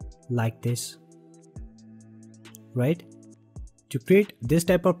like this, right? To create this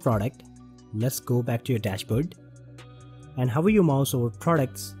type of product, let's go back to your dashboard and hover your mouse over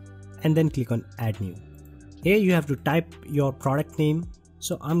products and then click on add new. Here you have to type your product name.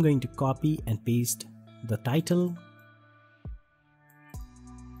 So I'm going to copy and paste the title,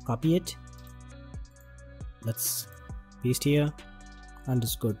 copy it, let's paste here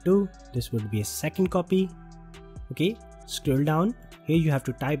 _2. This would be a second copy. Okay, scroll down. Here you have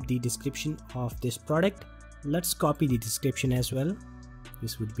to type the description of this product. Let's copy the description as well.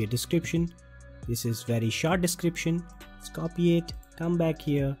 This would be a description. This is very short description. Let's copy it, come back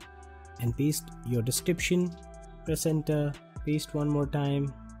here and paste your description. Press enter, paste one more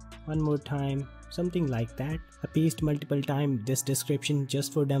time, something like that. I paste multiple times this description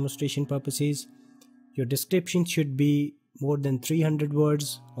just for demonstration purposes. Your description should be more than 300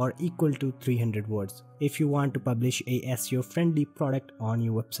 words or equal to 300 words if you want to publish a SEO friendly product on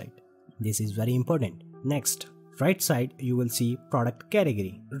your website. This is very important. Next, right side you will see product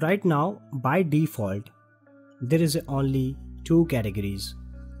category. Right now by default there is only two categories,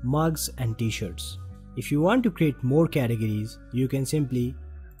 mugs and t-shirts. If you want to create more categories, you can simply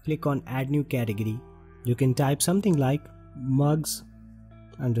click on add new category. You can type something like mugs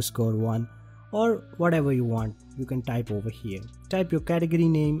 _1 or whatever you want. You can type over here. Type your category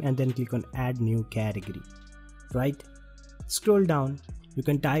name and then click on add new category. Right? Scroll down. You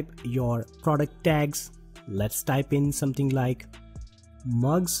can type your product tags. Let's type in something like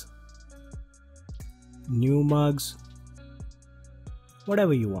mugs, new mugs,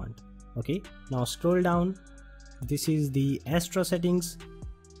 whatever you want. Okay, now scroll down. This is the extra settings.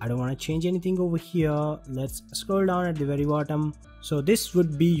 I don't want to change anything over here. Let's scroll down at the very bottom. So this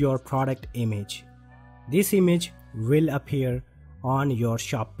would be your product image. This image will appear on your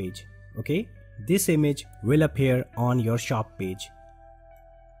shop page. Okay, this image will appear on your shop page.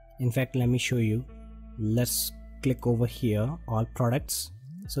 In fact, let me show you. Let's click over here, all products.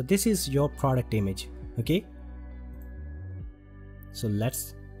 So this is your product image. Okay, so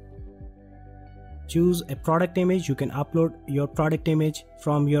let's choose a product image. You can upload your product image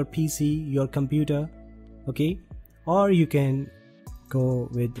from your PC, your computer, okay, or you can go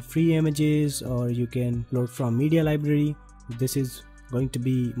with free images, or you can upload from media library. This is going to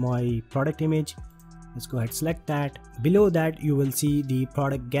be my product image. Let's go ahead, select that. Below that you will see the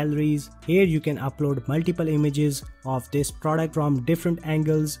product galleries. Here you can upload multiple images of this product from different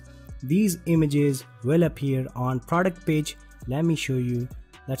angles. These images will appear on product page. Let me show you.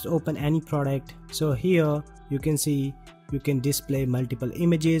 Let's open any product. So here you can see you can display multiple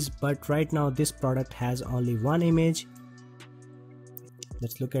images, but right now this product has only one image.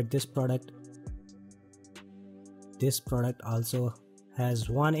 Let's look at this product. This product also has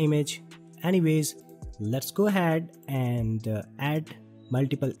one image. Anyways, let's go ahead and add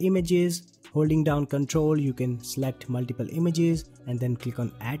multiple images. Holding down Control, you can select multiple images and then click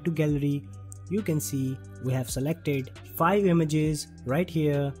on Add to Gallery. You can see we have selected 5 images right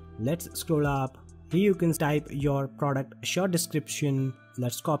here. Let's scroll up. Here you can type your product short description.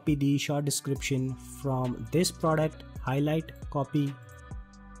 Let's copy the short description from this product, highlight, copy,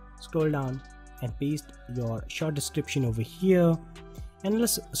 scroll down and paste your short description over here. And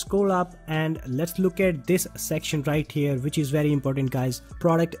let's scroll up and let's look at this section right here, which is very important, guys.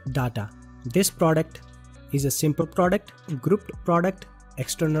 Product data. This product is a simple product, grouped product,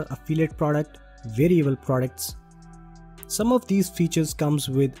 external affiliate product, variable products. Some of these features comes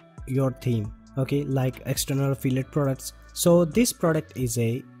with your theme, okay, like external affiliate products. So this product is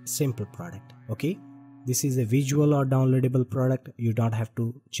a simple product, okay. This is a visual or downloadable product. You don't have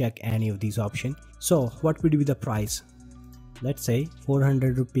to check any of these options. So what would be the price? Let's say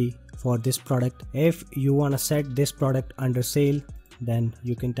 400 rupee for this product. If you want to set this product under sale, then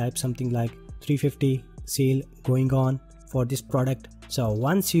you can type something like 350 sale going on for this product. So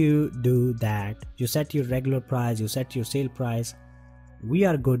once you do that, you set your regular price, you set your sale price, we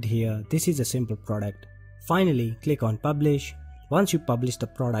are good here. This is a simple product. Finally, click on publish. Once you publish the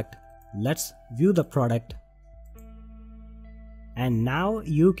product, let's view the product. And now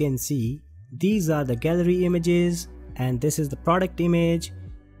you can see these are the gallery images and this is the product image.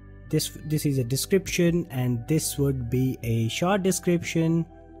 This is a description and this would be a short description.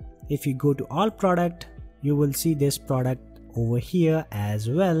 If you go to all product, you will see this product over here as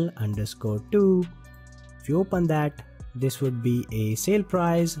well, _2. If you open that, this would be a sale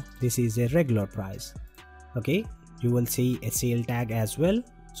price. This is a regular price. Okay, you will see a sale tag as well.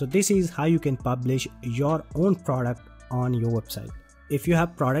 So this is how you can publish your own product on your website. If you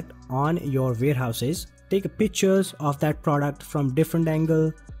have product on your warehouses, take pictures of that product from different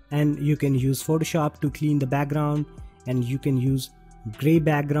angle, and you can use Photoshop to clean the background, and you can use gray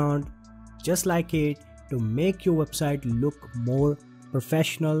background just like it to make your website look more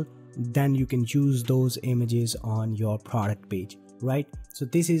professional. Then you can use those images on your product page, right? So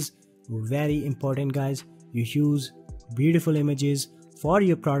this is very important, guys. You use beautiful images for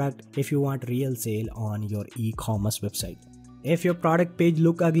your product if you want real sale on your e-commerce website. If your product page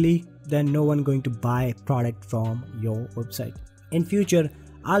look ugly, then no one going to buy product from your website. In future,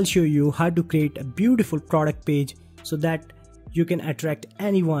 I'll show you how to create a beautiful product page so that you can attract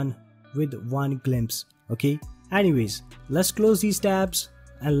anyone with one glimpse. Okay, anyways, let's close these tabs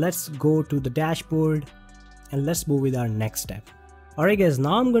and let's go to the dashboard and let's move with our next step. Alright guys,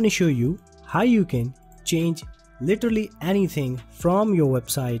 now I'm going to show you how you can change literally anything from your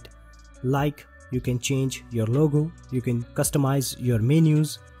website. Like you can change your logo, you can customize your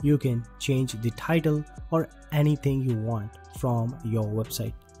menus, you can change the title or anything you want from your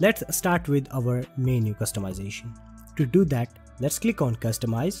website. Let's start with our menu customization. To do that, let's click on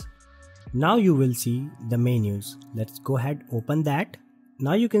customize. Now you will see the menus. Let's go ahead, open that.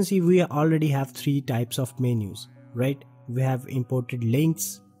 Now you can see we already have 3 types of menus, right? We have imported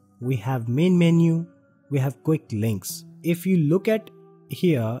links, we have main menu, we have quick links. If you look at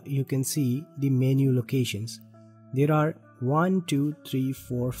here, you can see the menu locations. There are 1, 2, 3,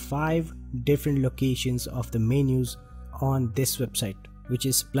 4, 5 different locations of the menus on this website, which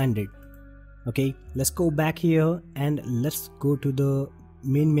is splendid. Okay, let's go back here and let's go to the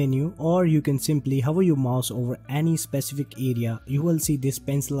main menu, or you can simply hover your mouse over any specific area. You will see this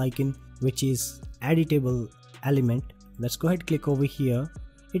pencil icon, which is editable element. Let's go ahead, click over here.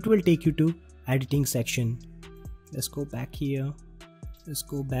 It will take you to editing section. Let's go back here. Let's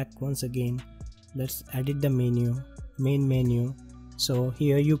go back once again. Let's edit the menu, main menu. So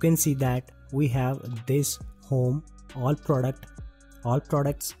here you can see that we have this home, all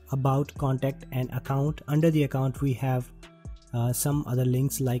products, about, contact and account. Under the account we have some other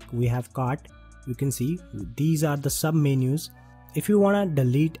links, like we have cart. You can see these are the sub menus. If you want to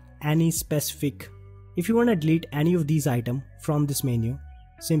delete any of these items from this menu,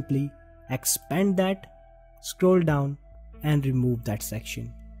 simply expand that, scroll down and remove that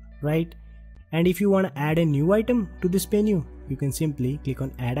section, right? And if you want to add a new item to this menu, you can simply click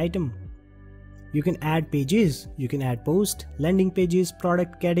on add item. You can add pages, you can add post, landing pages,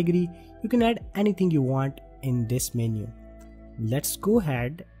 product category. You can add anything you want in this menu. Let's go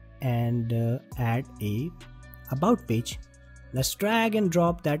ahead and add a about page. Let's drag and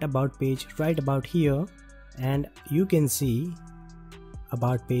drop that about page right about here, and you can see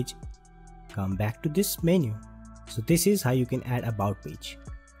about page come back to this menu. So this is how you can add about page.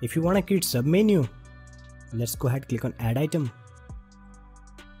 If you want to create sub menu, let's go ahead, click on add item,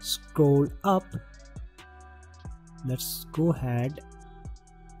 scroll up. Let's go ahead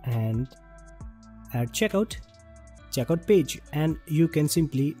and add checkout page, and you can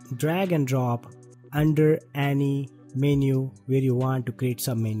simply drag and drop under any menu where you want to create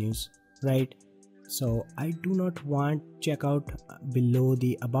sub menus, right? So I do not want checkout below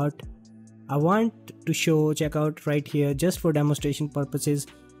the about. I want to show checkout right here just for demonstration purposes,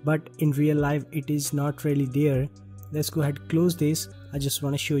 but in real life it is not really there. Let's go ahead, close this. I just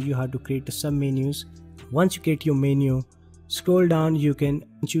want to show you how to create the sub menus. Once you create your menu, scroll down, you can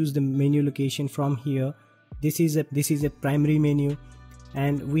choose the menu location from here. This is a primary menu,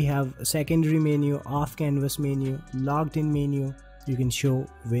 and we have a secondary menu, off canvas menu, logged in menu. You can show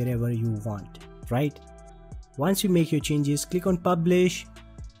wherever you want, right? Once you make your changes, click on publish.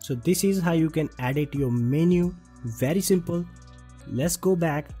 So this is how you can add it to your menu. Very simple. Let's go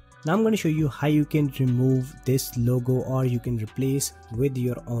back. Now I'm going to show you how you can remove this logo, or you can replace with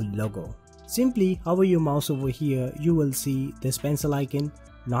your own logo. Simply hover your mouse over here, you will see this pencil icon.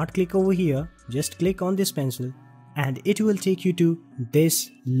 Not click over here, just click on this pencil and it will take you to this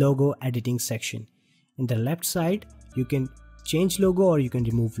logo editing section. In the left side, you can change logo or you can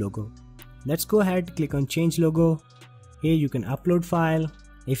remove logo. Let's go ahead, click on change logo. Here you can upload file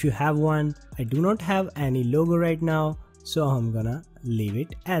if you have one. I do not have any logo right now, so I'm gonna leave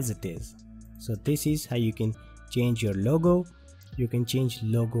it as it is. So this is how you can change your logo. You can change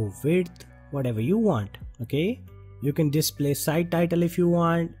logo width, whatever you want. Okay, you can display site title if you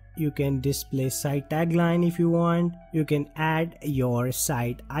want. You can display site tagline if you want. You can add your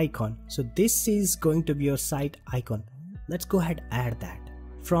site icon. So this is going to be your site icon. Let's go ahead, add that.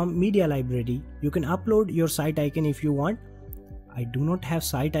 From media library, you can upload your site icon if you want. I do not have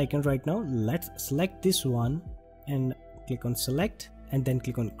site icon right now. Let's select this one and click on select and then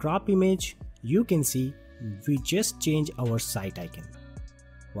click on crop image. You can see we just changed our site icon.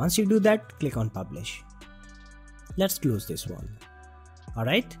 Once you do that, click on publish. Let's close this one.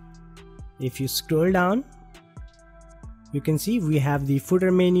 Alright, if you scroll down, you can see we have the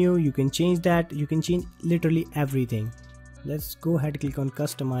footer menu. You can change that. You can change literally everything. Let's go ahead, click on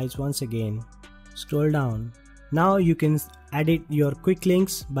customize once again. Scroll down. Now you can edit your quick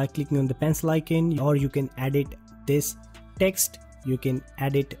links by clicking on the pencil icon, or you can edit this text. You can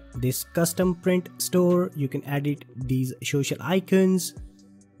edit this custom print store. You can edit these social icons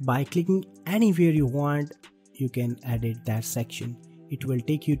by clicking anywhere you want. You can edit that section. It will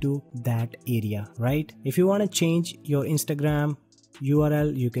take you to that area, right? If you want to change your Instagram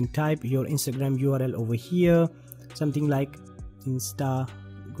URL, you can type your Instagram URL over here, something like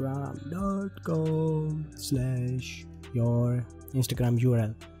instagram.com/your Instagram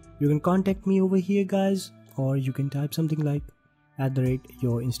URL. You can contact me over here, guys, or you can type something like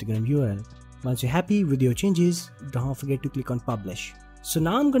 @your Instagram URL. Once you're happy with your changes, don't forget to click on publish. So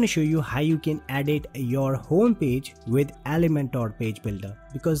now I'm going to show you how you can edit your home page with Elementor page builder,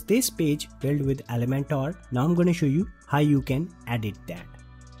 because this page built with Elementor. Now I'm going to show you how you can edit that.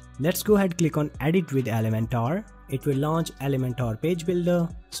 Let's go ahead, click on edit with Elementor. It will launch Elementor page builder.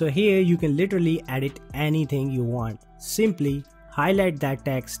 So here you can literally edit anything you want. Simply highlight that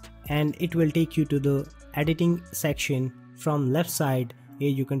text and it will take you to the editing section. From left side, here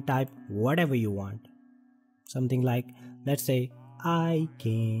you can type whatever you want. Something like, let's say, I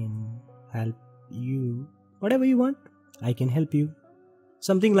can help you. Whatever you want, I can help you.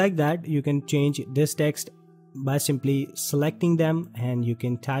 Something like that. You can change this text by simply selecting them, and you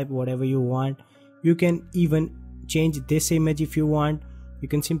can type whatever you want. You can even change this image if you want. You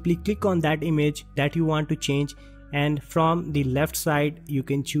can simply click on that image that you want to change and from the left side you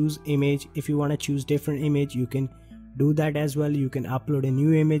can choose image. If you want to choose different image, you can do that as well. You can upload a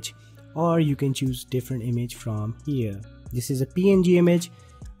new image, or you can choose different image from here. This is a PNG image.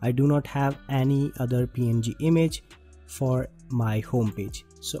 I do not have any other PNG image for my home page,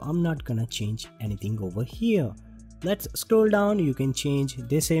 so I'm not gonna change anything over here. Let's scroll down. You can change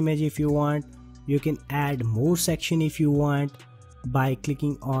this image if you want. You can add more section if you want by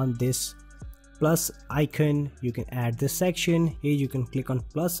clicking on this plus icon. You can add this section here. You can click on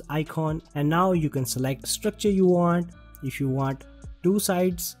plus icon, and now you can select structure you want. If you want two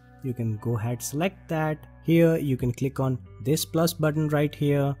sides, you can go ahead, select that. Here you can click on this plus button right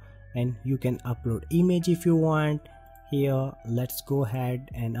here, and you can upload image if you want. Here let's go ahead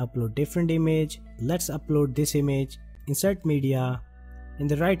and upload different image. Let's upload this image. Insert media. In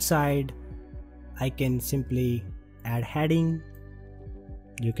the right side I can simply add heading.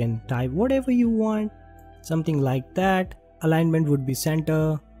 You can type whatever you want, something like that. Alignment would be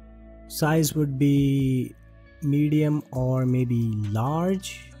center. Size would be medium or maybe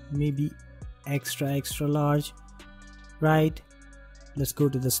large, maybe extra large, right? Let's go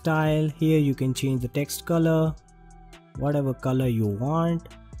to the style. Here you can change the text color, whatever color you want,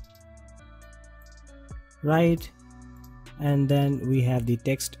 right? And then we have the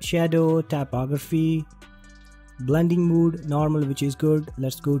text shadow, typography, blending mode, normal, which is good.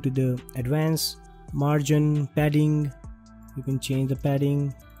 Let's go to the advanced, margin, padding. You can change the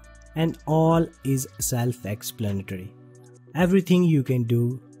padding, and all is self-explanatory. Everything you can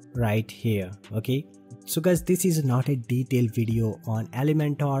do right here. Okay, so guys, this is not a detailed video on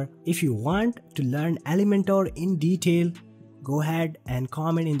Elementor. If you want to learn Elementor in detail, go ahead and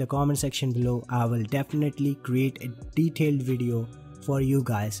comment in the comment section below. I will definitely create a detailed video for you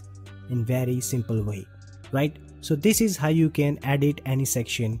guys in very simple way, right? So this is how you can edit any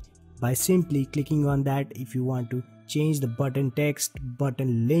section by simply clicking on that. If you want to change the button text,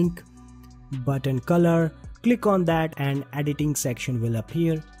 button link, button color, click on that and editing section will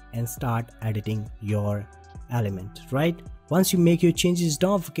appear, and start editing your element, right? Once you make your changes,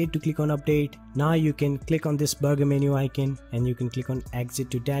 don't forget to click on update. Now you can click on this burger menu icon and you can click on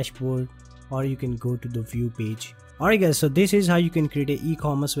exit to dashboard, or you can go to the view page. Alright guys, so this is how you can create an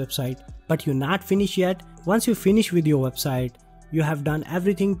e-commerce website, but you're not finished yet. Once you finish with your website, you have done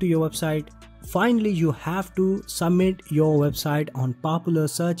everything to your website. Finally, you have to submit your website on popular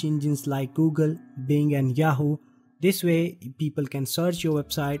search engines like Google, Bing and Yahoo. This way people can search your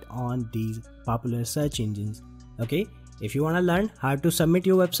website on these popular search engines. Okay, if you want to learn how to submit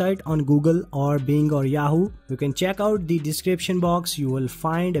your website on Google or Bing or Yahoo, you can check out the description box. You will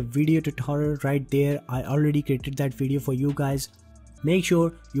find a video tutorial right there. I already created that video for you guys. Make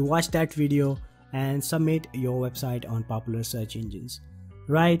sure you watch that video and submit your website on popular search engines,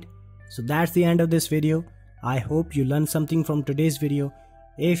 right? So that's the end of this video. I hope you learned something from today's video.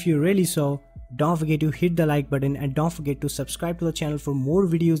 If you really so, don't forget to hit the like button and don't forget to subscribe to the channel for more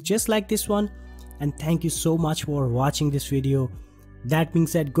videos just like this one. And thank you so much for watching this video. That being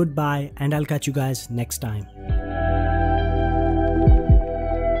said, goodbye, and I'll catch you guys next time.